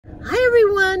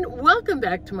everyone, welcome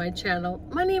back to my channel.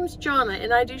 My name's Jonna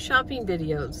and I do shopping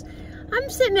videos. I'm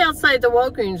sitting outside the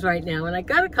Walgreens right now and I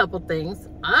got a couple things.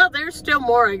 There's still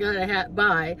more I gotta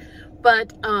buy,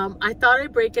 but I thought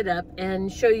I'd break it up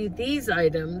and show you these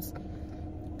items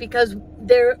because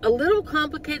they're a little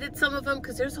complicated, some of them,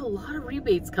 because there's a lot of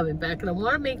rebates coming back and I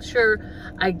want to make sure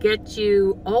I get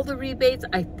you all the rebates.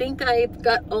 I think I've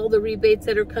got all the rebates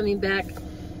that are coming back,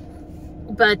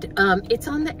 but it's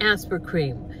on the Asper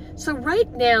cream. So right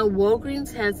now,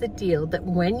 Walgreens has a deal that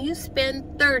when you spend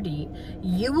 $30,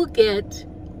 you will get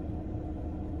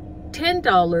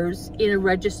 $10 in a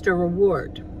register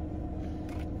reward.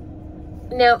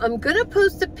 Now, I'm going to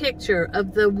post a picture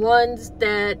of the ones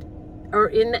that are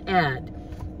in the ad.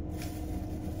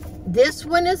 This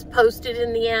one is posted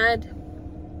in the ad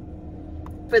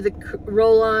for the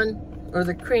roll-on or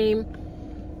the cream.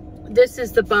 This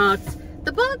is the box.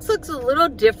 The box looks a little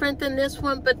different than this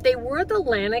one, but they were the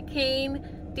Lanacane.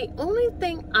 The only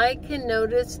thing I can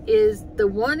notice is the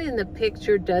one in the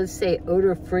picture does say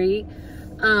odor-free.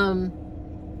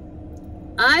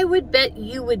 I would bet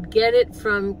you would get it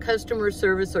from customer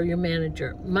service or your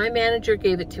manager. My manager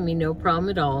gave it to me, no problem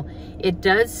at all. It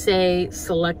does say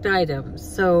select items.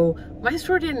 So my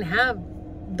store didn't have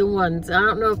the ones. I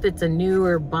don't know if it's a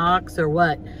newer box or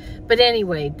what. But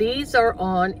anyway, these are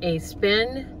on a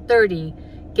spend $30,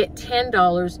 get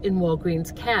 $10 in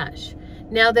Walgreens cash.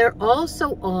 Now they're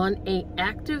also on a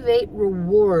activate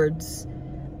rewards,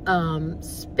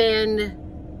 spend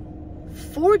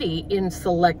 $40 in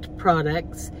select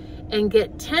products and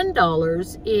get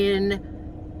 $10 in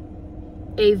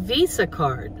a Visa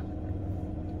card.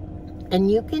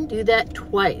 And you can do that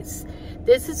twice.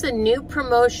 This is a new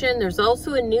promotion. There's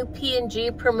also a new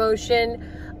P&G promotion.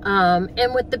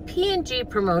 And with the P&G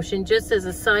promotion, just as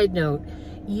a side note,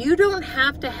 you don't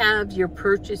have to have your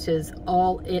purchases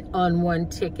all on one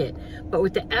ticket, but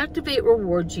with the Activate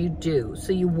Rewards, you do.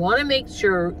 So you want to make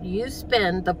sure you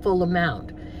spend the full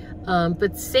amount.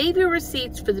 But save your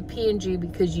receipts for the P&G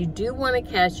because you do want to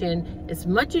cash in as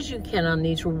much as you can on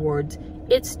these rewards.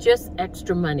 It's just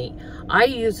extra money. I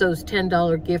use those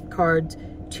 $10 gift cards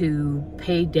to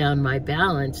pay down my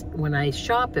balance when I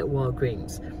shop at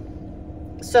Walgreens.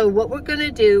 So what we're going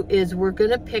to do is we're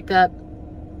going to pick up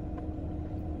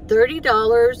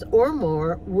 $30 or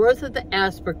more worth of the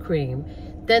Asper cream.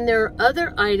 Then there are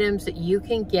other items that you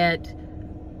can get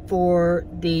for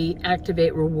the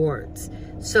Activate Rewards.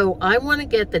 So I want to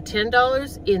get the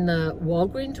 $10 in the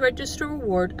Walgreens Register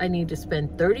Reward. I need to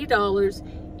spend $30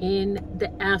 in the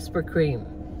Asper cream.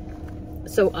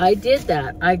 So I did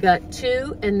that. I got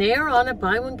two, and they are on a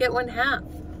buy one, get one half.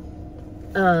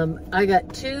 I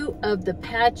got two of the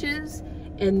patches,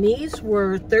 and these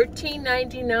were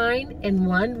 $13.99 and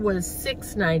one was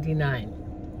 $6.99.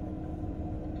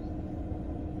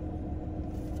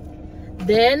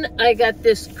 Then I got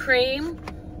this cream,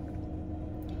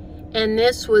 and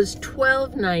this was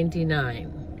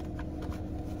 $12.99.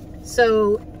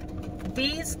 So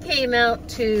these came out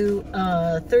to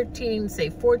 13, say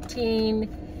 14,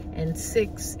 and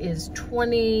 6 is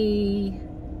 20,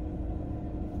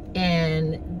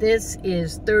 and this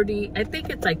is 30. I think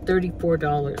it's like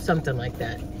 $34, something like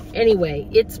that. Anyway,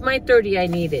 it's my 30 I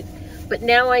needed. But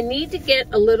now I need to get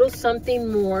a little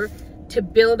something more to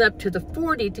build up to the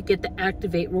 40 to get the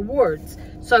Activate Rewards.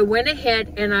 So I went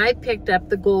ahead and I picked up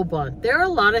the Gold Bond. There are a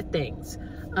lot of things.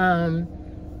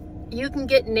 You can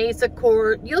get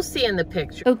Nasacort. You'll see in the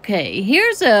picture. Okay,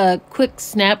 here's a quick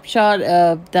snapshot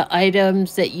of the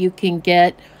items that you can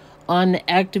get on the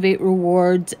Activate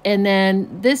Rewards. And then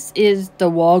this is the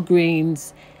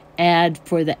Walgreens ad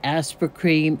for the Asper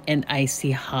Cream and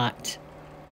Icy Hot.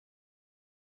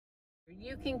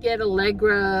 You can get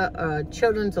Allegra,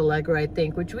 Children's Allegra, I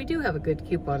think, which we do have a good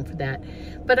coupon for that.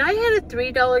 But I had a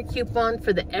 $3 coupon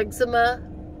for the eczema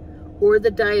or the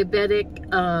diabetic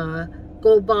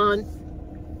Gold Bond.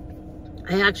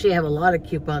 I actually have a lot of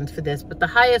coupons for this, but the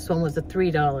highest one was a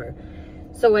 $3.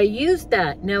 So I used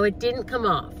that. Now it didn't come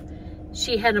off.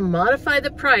 She had to modify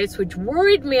the price, which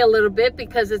worried me a little bit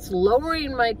because it's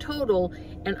lowering my total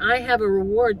and I have a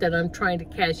reward that I'm trying to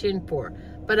cash in for.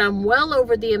 But I'm well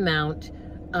over the amount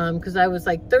because I was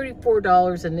like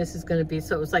 $34 and this is going to be,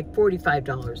 so it was like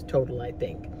 $45 total, I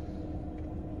think.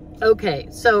 Okay,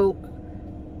 so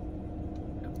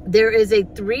there is a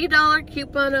 $3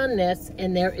 coupon on this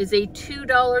and there is a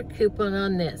 $2 coupon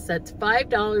on this. That's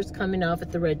 $5 coming off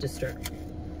at the register.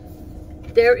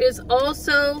 There is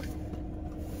also,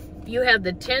 you have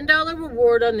the $10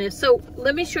 reward on this. So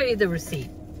let me show you the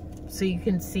receipt so you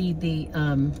can see the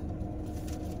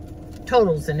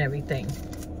totals and everything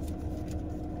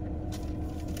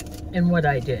and what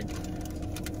I did.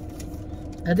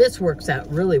 Now this works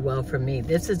out really well for me.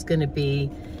 This is going to be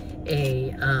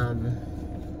a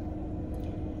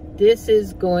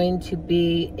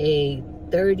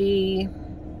 30,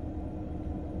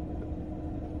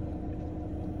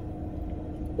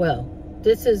 well,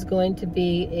 this is going to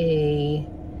be a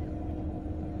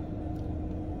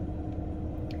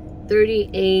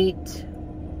 38,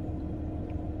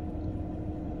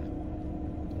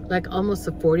 like almost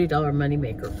a $40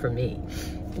 moneymaker for me.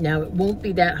 Now, it won't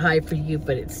be that high for you,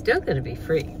 but it's still going to be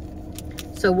free.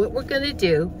 So what we're going to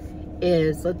do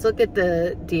is, let's look at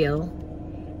the deal.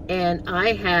 And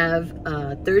I have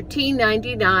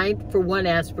 $13.99 for one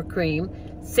Aspercreme,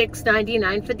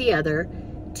 $6.99 for the other,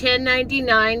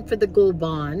 $10.99 for the Gold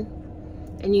Bond.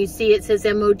 And you see it says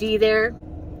MOD there.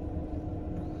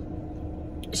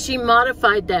 She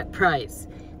modified that price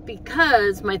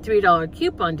because my $3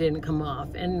 coupon didn't come off.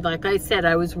 And like I said,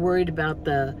 I was worried about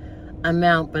the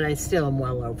amount, but I still am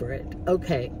well over it.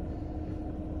 Okay.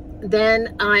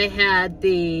 Then I had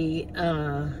the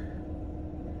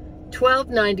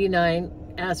 $12.99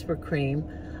 Aspercreme.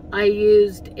 I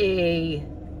used a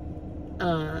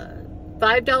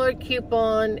 $5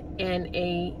 coupon and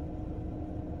a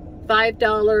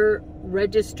 $5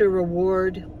 register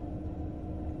reward.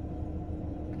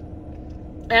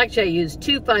 Actually, I used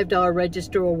two $5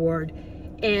 register reward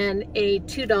and a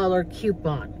 $2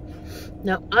 coupon.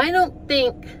 Now, I don't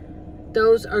think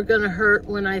those are going to hurt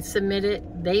when I submit it.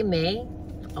 They may.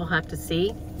 I'll have to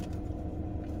see.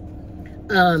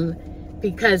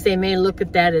 Because they may look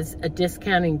at that as a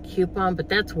discounting coupon, but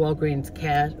that's Walgreens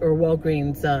cash or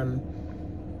Walgreens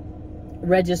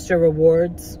register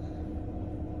rewards.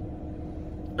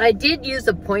 I did use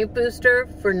a point booster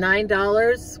for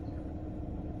 $9.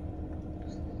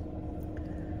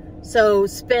 So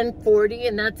spend $40,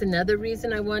 and that's another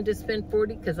reason I wanted to spend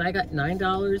 $40, because I got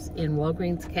 $9 in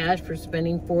Walgreens cash for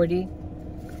spending $40.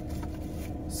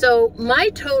 So my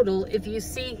total, if you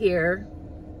see here,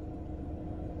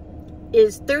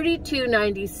 is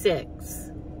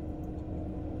 $32.96.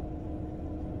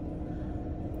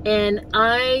 And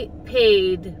I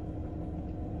paid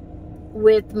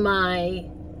with my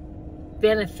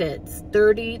benefits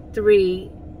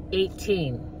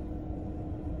 $33.18.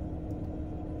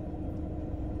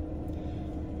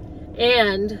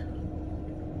 And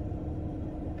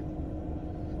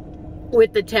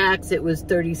with the tax, it was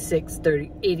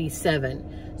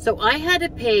 $36.87. So I had to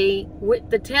pay, with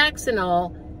the tax and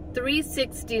all,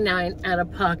 $369 out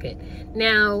of pocket.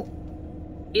 Now,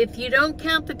 if you don't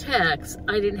count the tax,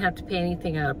 I didn't have to pay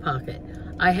anything out of pocket.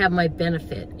 I have my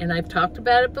benefit, and I've talked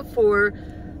about it before.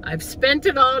 I've spent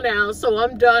it all now, so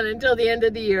I'm done until the end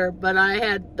of the year. But I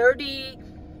had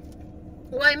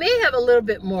well, I may have a little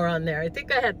bit more on there. I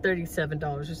think I had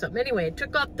 $37 or something. Anyway, it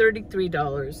took off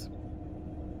 $33.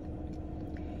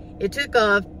 It took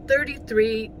off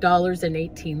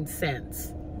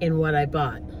 $33.18 in what I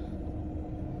bought.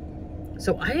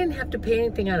 So I didn't have to pay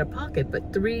anything out of pocket,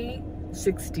 but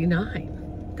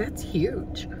 $369. That's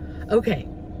huge. Okay.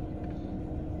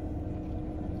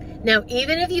 Now,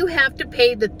 even if you have to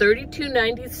pay the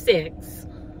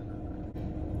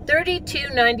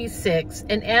 $32.96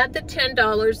 and add the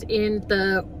 $10 in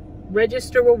the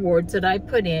register rewards that I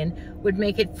put in, would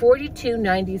make it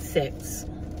 $42.96.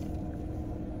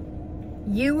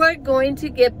 You are going to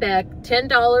get back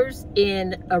 $10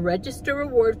 in a register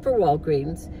reward for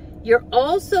Walgreens. You're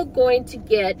also going to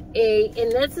get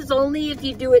and this is only if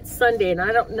you do it Sunday, and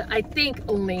I don't know, I think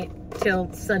only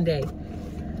till Sunday.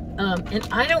 And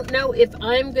I don't know if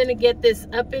I'm going to get this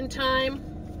up in time.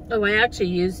 Oh, I actually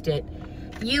used it.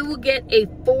 You will get a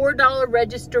 $4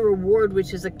 register reward,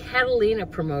 which is a Catalina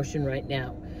promotion right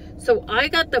now. So I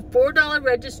got the $4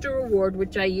 register reward,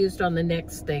 which I used on the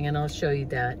next thing, and I'll show you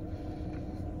that.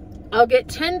 I'll get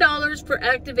 $10 for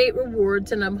Activate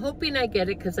Rewards, and I'm hoping I get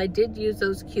it because I did use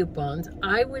those coupons.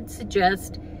 I would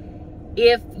suggest,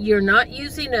 if you're not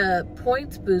using a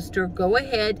points booster, go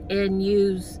ahead and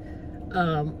use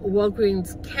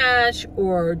Walgreens cash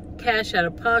or cash out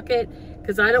of pocket,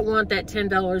 because I don't want that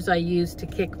 $10 I used to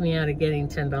kick me out of getting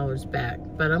 $10 back.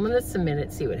 But I'm going to submit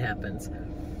it, see what happens.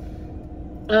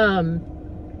 I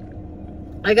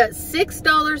got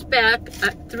 $6 back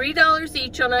at $3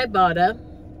 each on IBOTTA.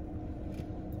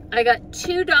 I got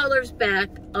 $2 back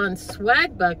on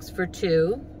Swag Bucks for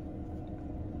 2.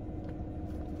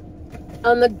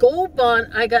 On the Gold Bond,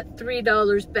 I got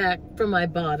 $3 back from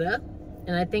IBOTTA.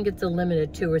 And I think it's a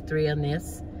limited 2 or 3 on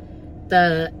this.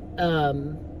 The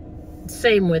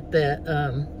same with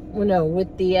the well, no,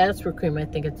 with the Aspercreme, I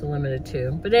think it's a limited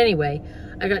 2. But anyway,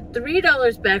 I got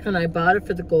 $3 back on IBOTTA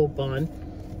for the Gold Bond,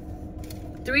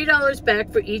 $3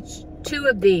 back for each 2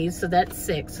 of these, so that's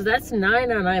 6. So that's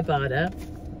 9 on IBOTTA.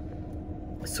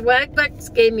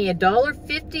 SwagBucks gave me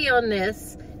 $1.50 on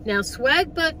this. Now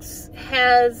SwagBucks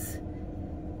has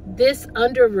this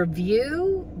under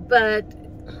review, but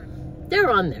they're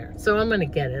on there, so I'm gonna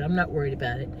get it. I'm not worried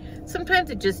about it. Sometimes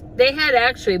it just, they had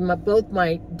actually both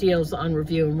my deals on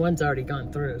review, and one's already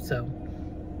gone through, so.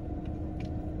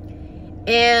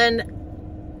 And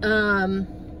I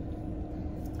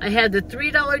had the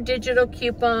 $3 digital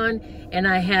coupon, and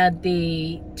I had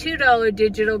the $2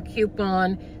 digital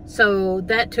coupon, so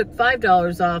that took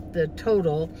 $5 off the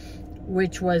total,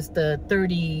 which was the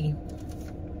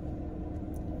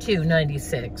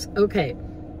 $32.96. Okay.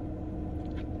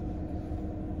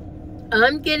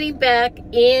 I'm getting back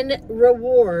in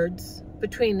rewards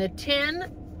between the 10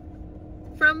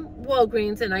 from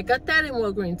Walgreens, and I got that in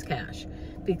Walgreens cash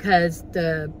because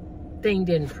the thing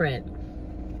didn't print.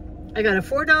 I got a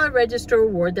 $4 register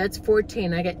reward, that's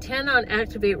 14. I got 10 on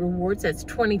Activate Rewards, that's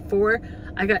 24.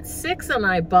 I got 6 on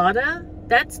IBOTTA,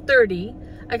 that's 30.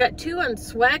 I got 2 on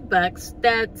SwagBucks,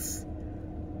 that's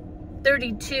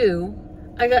 32.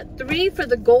 I got 3 for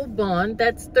the gold bond,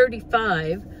 that's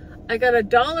 35. I got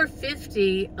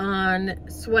 $1.50 on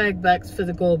SwagBucks for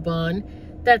the gold bond,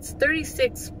 that's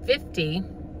 $36.50.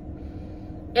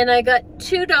 And I got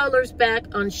 $2 back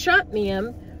on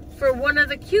ShopMium for one of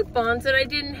the coupons that I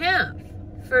didn't have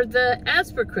for the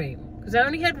Asper cream, because I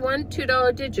only had one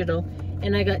 $2 digital,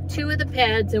 and I got 2 of the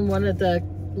pads and 1 of the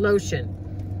lotion.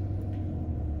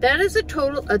 That is a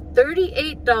total of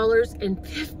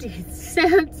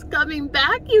 $38.50 coming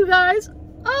back, you guys.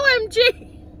 OMG.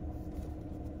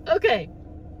 Okay.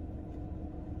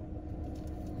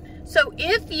 So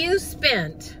if you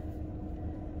spent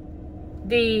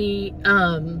the,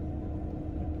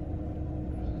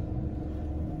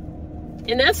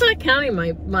 and that's not counting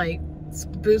my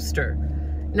booster,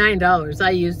 $9. I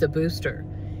used a booster.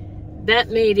 That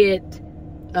made it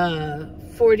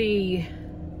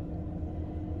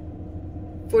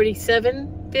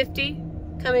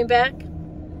 $47.50 coming back.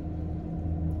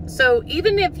 So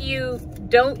even if you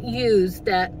don't use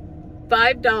that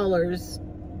 $5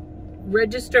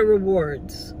 register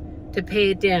rewards to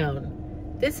pay it down,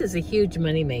 this is a huge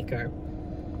money maker.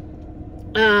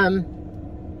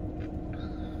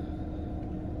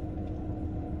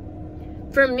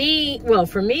 For me,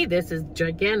 this is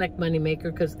gigantic money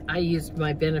maker because I used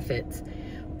my benefits.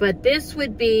 But this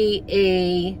would be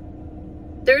a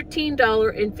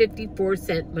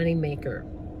 $13.54 money maker.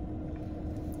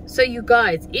 So you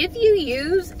guys, if you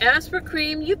use Asper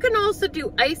cream, you can also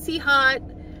do Icy Hot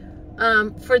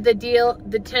for the deal,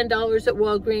 the $10 at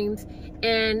Walgreens,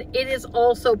 and it is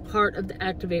also part of the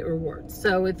Activate Rewards.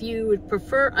 So if you would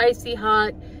prefer Icy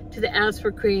Hot to the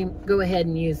Asper cream, go ahead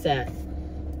and use that.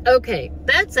 Okay,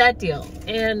 that's that deal,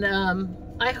 and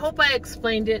I hope I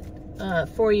explained it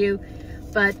for you,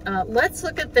 but let's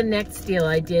look at the next deal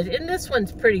I did, and this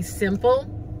one's pretty simple.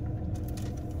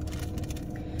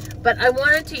 But I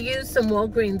wanted to use some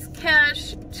Walgreens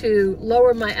cash to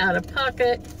lower my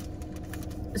out-of-pocket.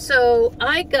 So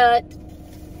I got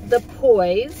the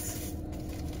Poise.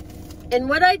 And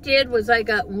what I did was I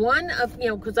got one of,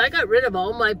 because I got rid of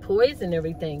all my Poise and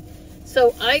everything.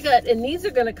 So I got, and these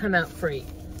are going to come out free.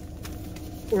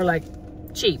 Or like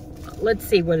cheap. Let's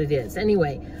see what it is.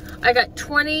 Anyway, I got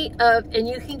 20 of, and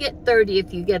you can get 30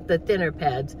 if you get the thinner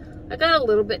pads. I got a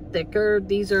little bit thicker.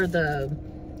 These are the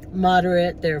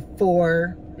moderate, they're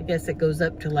 4, I guess it goes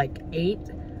up to like 8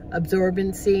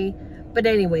 absorbency, but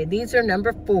anyway, these are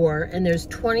number 4, and there's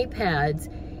 20 pads,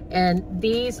 and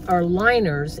these are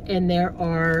liners, and there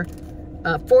are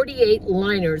 48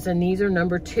 liners, and these are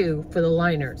number 2 for the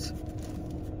liners.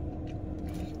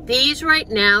 These right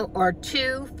now are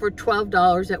 2 for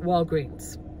 $12 at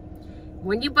Walgreens.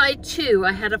 When you buy 2,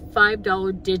 I had a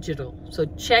 $5 digital, so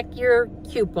check your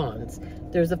coupons.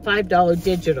 There's a $5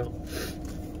 digital.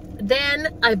 Then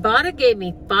IBOTTA gave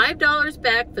me $5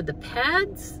 back for the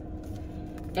pads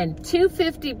and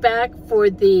 $2.50 back for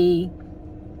the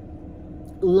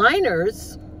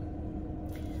liners.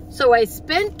 So I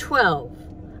spent $12.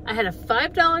 I had a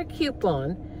 $5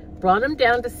 coupon, brought them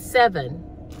down to $7.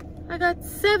 I got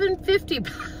 $7.50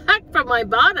 back from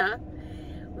IBOTTA,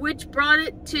 which brought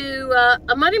it to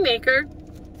a moneymaker.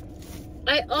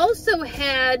 I also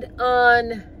had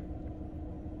on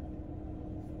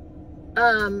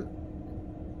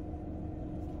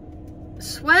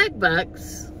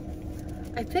SwagBucks,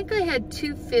 I think I had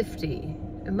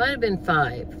 $2.50. It might have been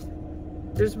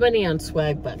 $5. There's money on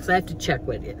SwagBucks. I have to check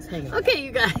what it is. Hang on. Okay,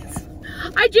 you guys.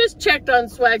 I just checked on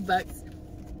SwagBucks.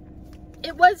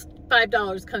 It was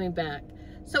 $5 coming back.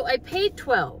 So I paid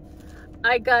 $12.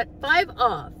 I got $5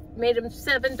 off. made them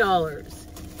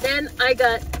 $7. Then I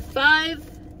got $5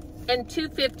 and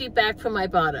 $2.50 back from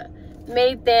IBOTTA,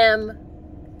 made them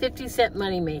 50-cent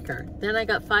moneymaker. Then I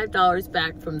got $5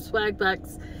 back from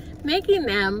SWAGBUCKS, making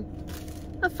them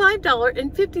a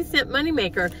 $5.50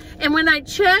 moneymaker. And when I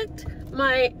checked,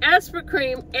 my Asper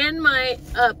cream and my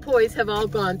poise have all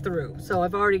gone through. So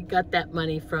I've already got that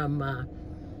money from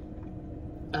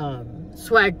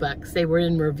SWAGBUCKS. They were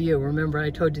in review. Remember, I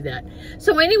told you that.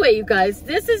 So anyway, you guys,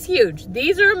 this is huge.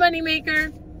 These are a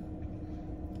moneymaker,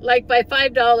 like by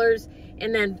 $5.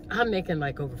 And then I'm making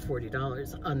like over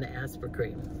 $40 on the Asper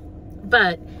cream.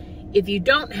 But if you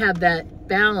don't have that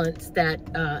balance, that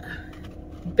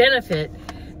benefit,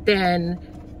 then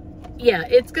yeah,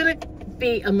 it's gonna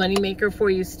be a moneymaker for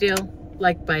you still,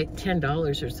 like by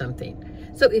 $10 or something.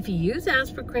 So if you use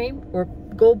Asper cream or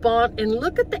Gold Bond, and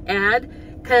look at the ad,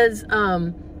 because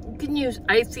you can use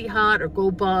Icy Hot or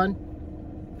Gold Bond.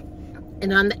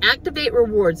 And on the Activate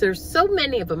Rewards, there's so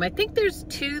many of them. I think there's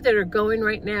 2 that are going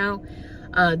right now.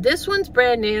 This one's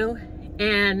brand new.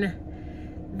 And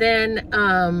then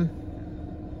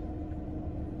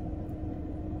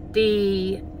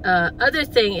the other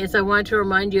thing is, I want to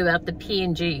remind you about the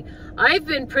P&G. I've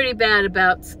been pretty bad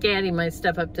about scanning my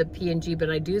stuff up to P&G, but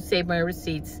I do save my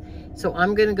receipts. So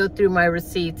I'm going to go through my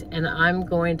receipts, and I'm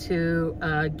going to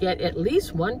get at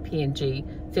least one P&G,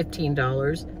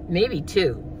 $15, maybe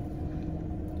 2.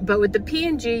 But with the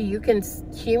P&G, you can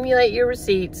accumulate your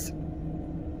receipts,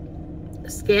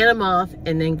 scan them off,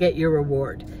 and then get your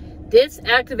reward. This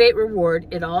Activate Reward,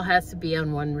 it all has to be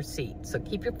on one receipt. So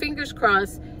keep your fingers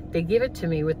crossed. They give it to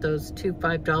me with those 2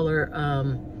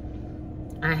 $5.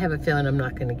 I have a feeling I'm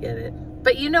not going to get it.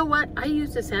 But you know what? I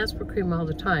use this Asper cream all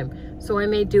the time. So I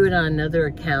may do it on another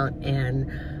account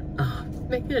and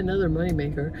make it another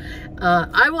moneymaker.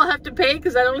 I will have to pay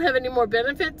because I don't have any more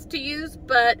benefits to use.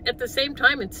 But at the same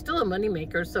time, it's still a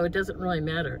moneymaker, so it doesn't really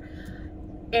matter.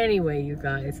 Anyway, you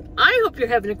guys, I hope you're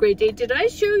having a great day. Did I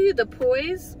show you the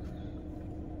poise?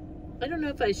 I don't know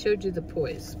if I showed you the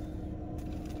poise.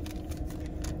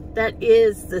 That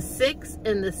is the 6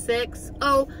 and the 6.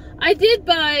 Oh, I did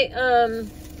buy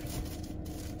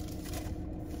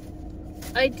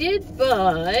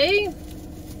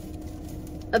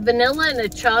a vanilla and a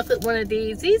chocolate one of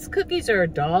these. These cookies are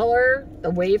 $1,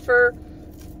 the wafer.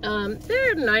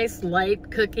 They're a nice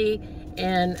light cookie,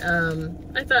 and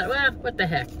I thought, well, what the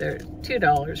heck? They're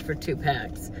 $2 for 2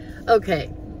 packs.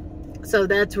 Okay, so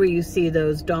that's where you see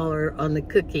those $1 on the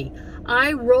cookie.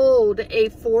 I rolled a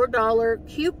 $4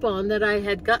 coupon that I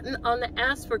had gotten on the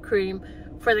Asper cream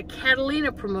for the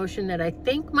Catalina promotion that I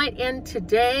think might end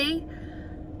today,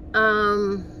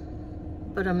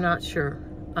 but I'm not sure.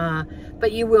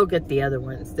 But you will get the other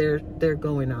ones. They're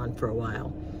going on for a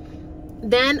while.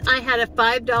 Then I had a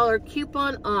 $5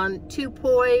 coupon on 2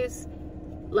 poise.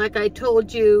 Like I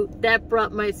told you, that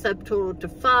brought my subtotal to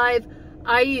 $5.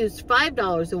 I used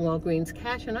 $5 in Walgreens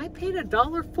cash, and I paid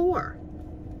 $1.04.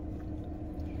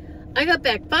 I got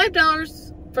back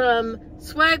 $5 from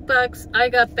SWAGBUCKS. I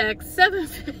got back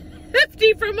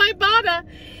 $7.50 from IBOTTA.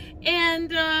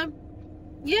 And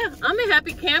yeah, I'm a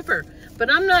happy camper.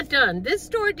 But I'm not done. This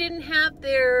store didn't have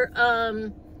their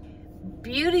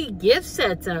beauty gift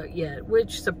sets out yet,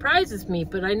 which surprises me.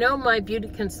 But I know my beauty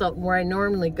consultant, where I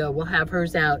normally go, will have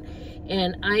hers out.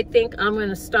 And I think I'm going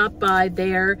to stop by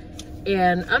there.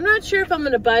 And I'm not sure if I'm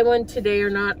going to buy one today or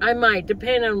not. I might,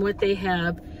 depending on what they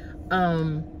have.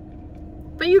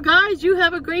 But you guys, you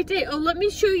have a great day. Oh, let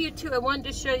me show you too. I wanted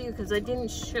to show you because I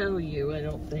didn't show you, I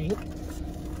don't think,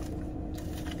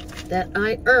 that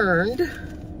I earned.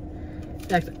 In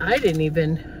fact, I didn't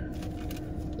even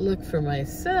look for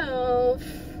myself.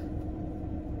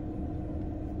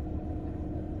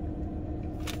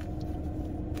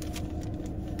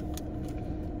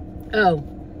 Oh.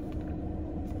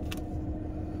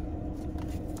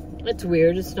 That's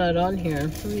weird. It's not on here.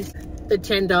 Let me see. The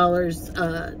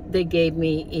 $10 they gave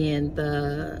me in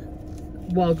the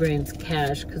Walgreens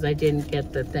cash because I didn't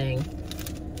get the thing.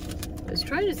 I was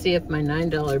trying to see if my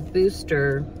 $9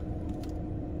 booster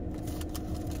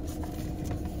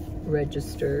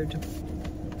registered,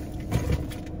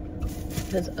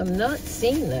 because I'm not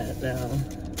seeing that now.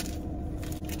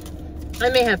 I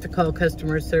may have to call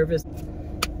customer service.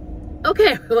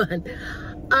 Okay, everyone.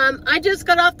 I just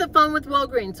got off the phone with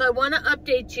Walgreens, so I want to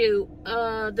update you.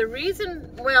 The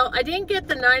reason, well, I didn't get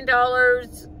the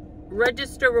 $9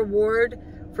 register reward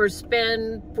for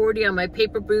spend 40 on my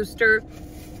paper booster.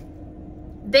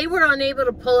 They were unable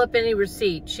to pull up any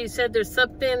receipt. She said there's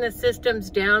something in the system's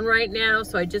down right now,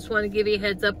 so I just want to give you a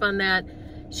heads up on that.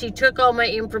 She took all my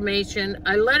information.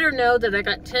 I let her know that I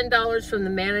got $10 from the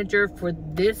manager for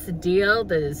this deal,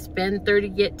 that is spend 30,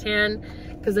 get 10,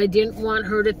 because I didn't want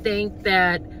her to think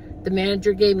that the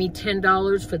manager gave me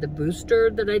 $10 for the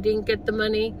booster, that I didn't get the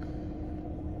money.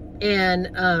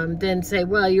 And then say,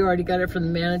 well, you already got it from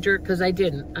the manager, because I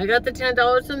didn't. I got the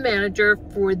 $10 from the manager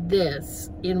for this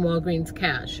in Walgreens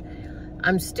cash.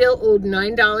 I'm still owed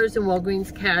 $9 in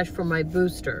Walgreens cash for my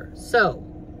booster. So,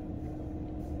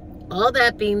 all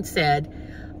that being said,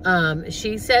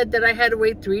 she said that I had to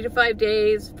wait 3 to 5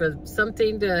 days for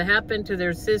something to happen to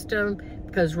their system,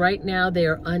 because right now they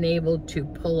are unable to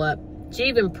pull up. She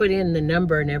even put in the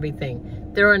number and everything.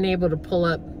 They're unable to pull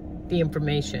up the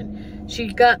information.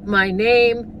 She got my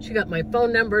name, she got my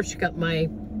phone number, she got my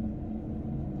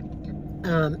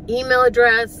email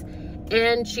address,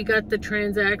 and she got the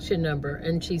transaction number,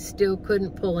 and she still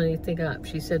couldn't pull anything up.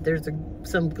 She said there's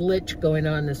some glitch going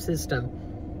on in the system.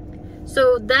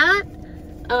 So that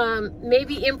may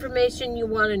be information you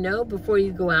want to know before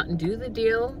you go out and do the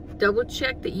deal. Double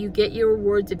check that you get your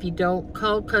rewards. If you don't,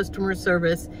 call customer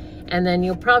service, and then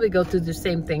you'll probably go through the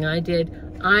same thing I did.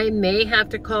 I may have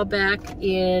to call back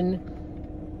in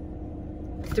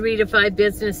 3 to 5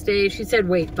 business days. She said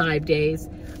wait 5 days,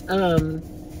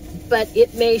 but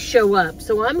it may show up.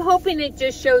 So I'm hoping it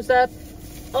just shows up.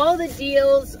 All the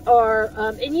deals are,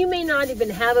 and you may not even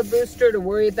have a booster to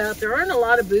worry about. There aren't a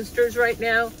lot of boosters right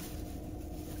now.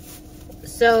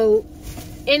 So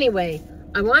anyway,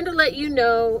 I wanted to let you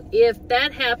know if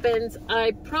that happens.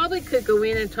 I probably could go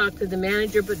in and talk to the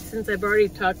manager, but since I've already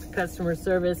talked to customer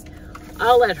service,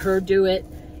 I'll let her do it,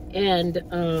 and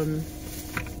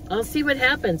I'll see what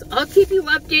happens. I'll keep you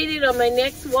updated on my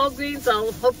next Walgreens.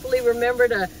 I'll hopefully remember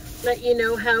to let you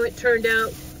know how it turned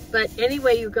out. But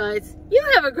anyway, you guys, you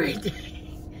have a great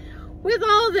day. With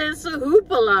all this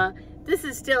hoopla, this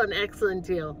is still an excellent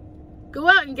deal. Go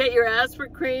out and get your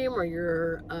aspirin cream or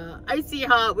your icy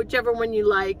hot, whichever one you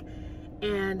like,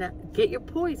 and get your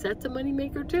poise. That's a money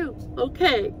maker too.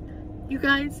 Okay, you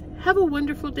guys have a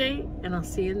wonderful day, and I'll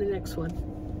see you in the next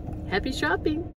one. Happy shopping.